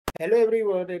Hello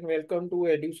everyone and welcome to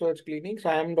Edusurg Clinics.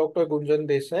 I am Dr. Gunjan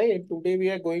Desai and today we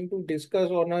are going to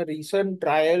discuss on a recent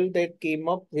trial that came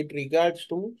up with regards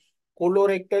to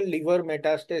colorectal liver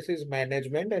metastasis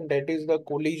management, and that is the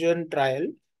collision trial,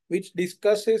 which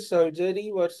discusses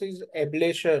surgery versus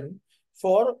ablation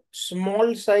for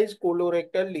small size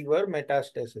colorectal liver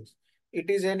metastasis.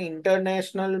 It is an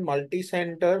international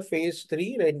multi-center phase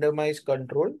 3 randomized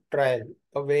control trial,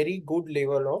 a very good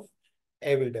level of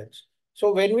evidence.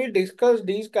 So when we discuss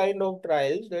these kind of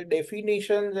trials, the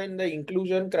definitions and the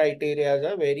inclusion criteria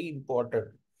are very important.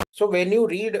 So when you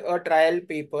read a trial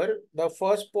paper, the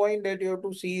first point that you have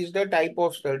to see is the type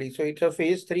of study. So it's a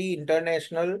phase 3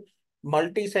 international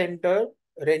multi-center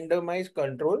randomized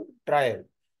control trial.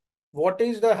 What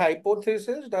is the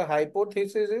hypothesis? The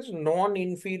hypothesis is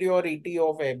non-inferiority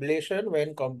of ablation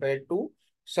when compared to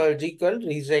surgical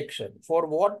resection. For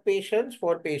what patients?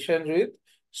 For patients with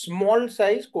small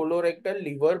size colorectal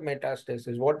liver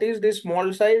metastasis. What is this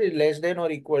small size? Less than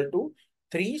or equal to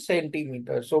 3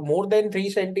 centimeters. So more than 3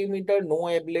 centimeter, no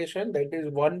ablation. That is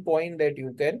one point that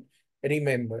you can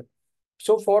remember.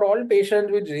 So for all patients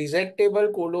with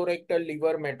resectable colorectal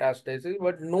liver metastasis,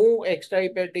 but no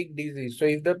extrahepatic disease. So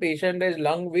if the patient has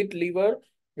lung with liver,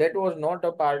 that was not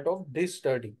a part of this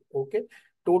study. Okay.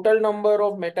 Total number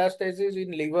of metastases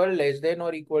in liver less than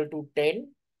or equal to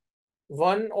 10.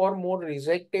 One or more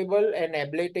resectable and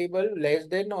ablatable less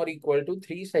than or equal to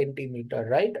 3 centimeter,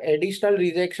 right? Additional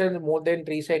resections more than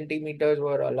 3 centimeters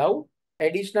were allowed.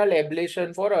 Additional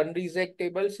ablation for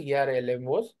unresectable CRLM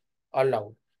was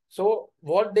allowed. So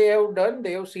what they have done,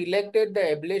 they have selected the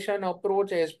ablation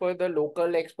approach as per the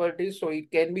local expertise. So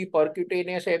it can be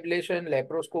percutaneous ablation,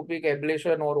 laparoscopic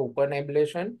ablation, or open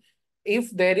ablation.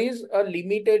 If there is a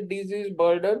limited disease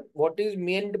burden, what is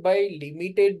meant by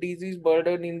limited disease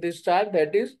burden in this chart?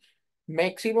 That is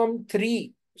maximum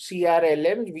 3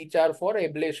 CRLMs which are for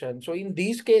ablation. So in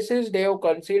these cases, they have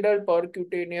considered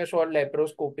percutaneous or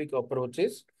laparoscopic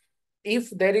approaches.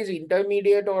 If there is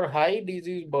intermediate or high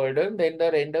disease burden, then the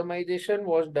randomization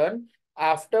was done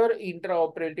after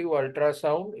intraoperative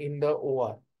ultrasound in the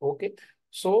OR. Okay.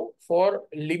 So for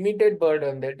limited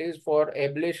burden, that is for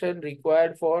ablation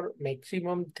required for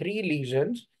maximum 3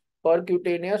 lesions,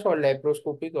 percutaneous or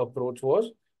laparoscopic approach was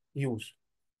used.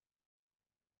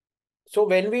 So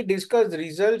when we discuss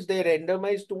results, they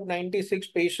randomized 296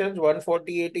 patients,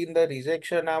 148 in the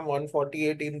resection arm,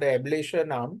 148 in the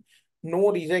ablation arm.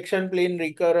 No resection plane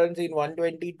recurrence in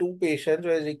 122 patients,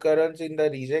 whereas recurrence in the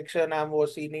resection arm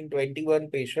was seen in 21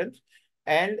 patients.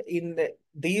 And in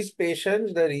these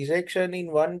patients, the resection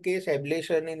in one case,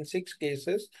 ablation in 6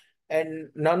 cases, and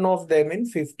none of them in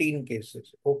 15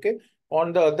 cases. Okay.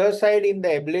 On the other side, in the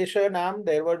ablation arm,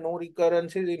 there were no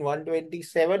recurrences in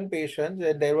 127 patients,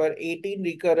 and there were 18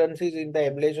 recurrences in the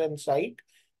ablation site,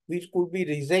 which could be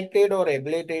resected or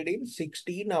ablated in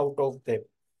 16 out of them.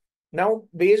 Now,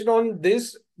 based on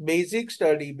this basic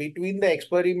study between the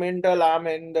experimental arm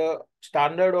and the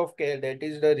standard of care, that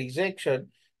is the resection,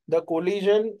 the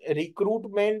collision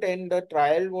recruitment and the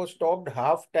trial was stopped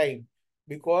half time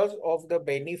because of the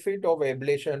benefit of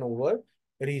ablation over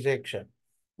resection.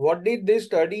 What did this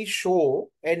study show?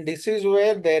 And this is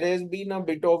where there has been a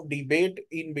bit of debate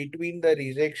in between the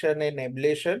resection and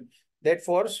ablation, that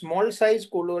for small size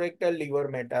colorectal liver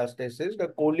metastasis,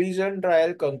 the collision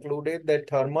trial concluded that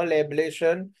thermal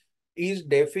ablation is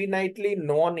definitely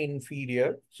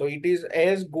non-inferior. So it is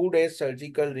as good as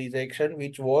surgical resection,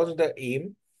 which was the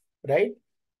aim, right?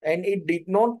 And it did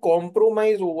not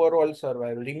compromise overall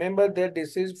survival. Remember that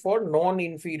this is for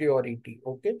non-inferiority,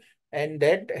 okay? And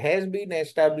that has been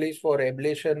established for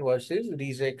ablation versus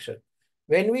resection.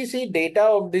 When we see data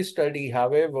of this study,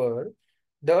 however,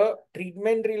 the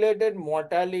treatment-related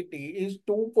mortality is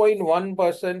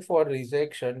 2.1% for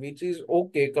resection, which is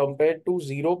okay compared to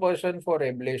 0% for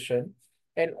ablation.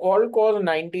 And all-cause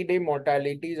 90-day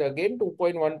mortality is again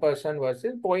 2.1%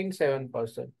 versus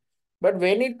 0.7%. But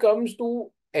when it comes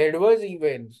to adverse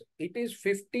events, it is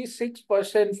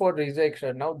 56% for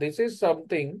resection. Now, this is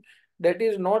something that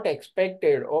is not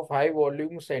expected of high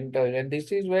volume centers. And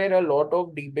this is where a lot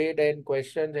of debate and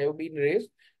questions have been raised,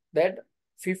 that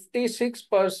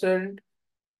 56%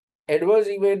 adverse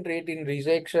event rate in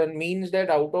resection means that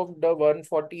out of the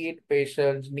 148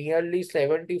 patients, nearly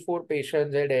 74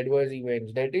 patients had adverse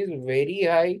events. That is very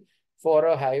high for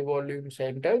a high volume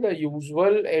center. The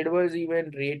usual adverse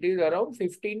event rate is around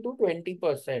 15 to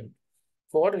 20%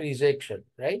 for resection,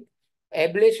 right?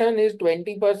 Ablation is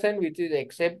 20%, which is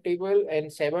acceptable, and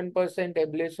 7%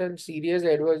 ablation serious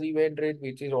adverse event rate,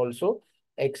 which is also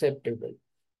acceptable.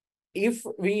 if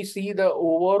we see the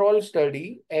overall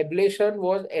study, ablation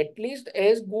was at least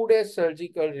as good as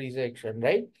surgical resection,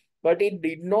 right? But it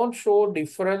did not show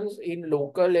difference in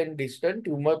local and distant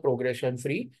tumor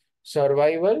progression-free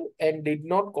survival and did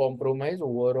not compromise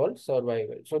overall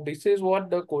survival. So this is what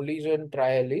the collision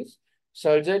trial is.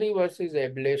 Surgery versus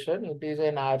ablation. It is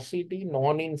an RCT,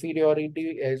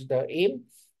 non-inferiority as the aim.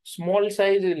 Small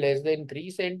size is less than 3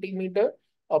 centimeter.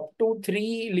 Up to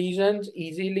 3 lesions,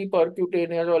 easily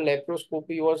percutaneous or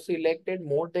laparoscopy was selected.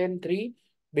 More than 3,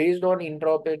 based on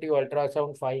intraoperative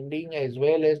ultrasound finding as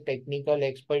well as technical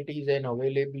expertise and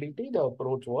availability, the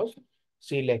approach was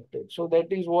selected. So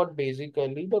that is what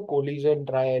basically the collision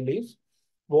trial is.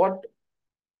 What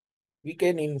we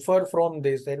can infer from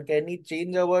this, and can it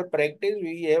change our practice?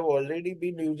 We have already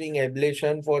been using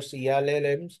ablation for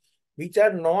CLLMs, which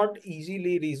are not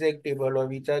easily resectable or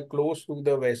which are close to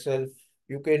the vessel.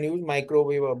 You can use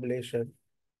microwave ablation.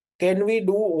 Can we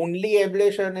do only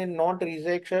ablation and not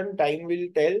resection? Time will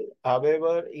tell.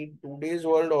 However, in today's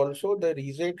world also, the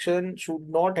resection should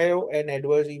not have an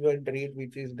adverse event rate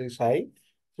which is this high.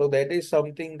 So that is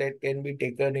something that can be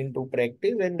taken into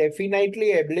practice, and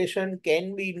definitely ablation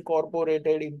can be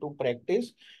incorporated into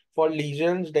practice for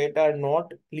lesions that are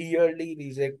not clearly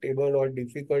resectable or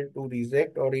difficult to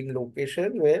resect, or in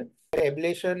location where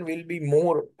ablation will be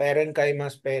more parenchyma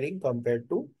sparing compared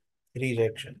to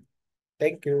resection.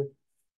 Thank you.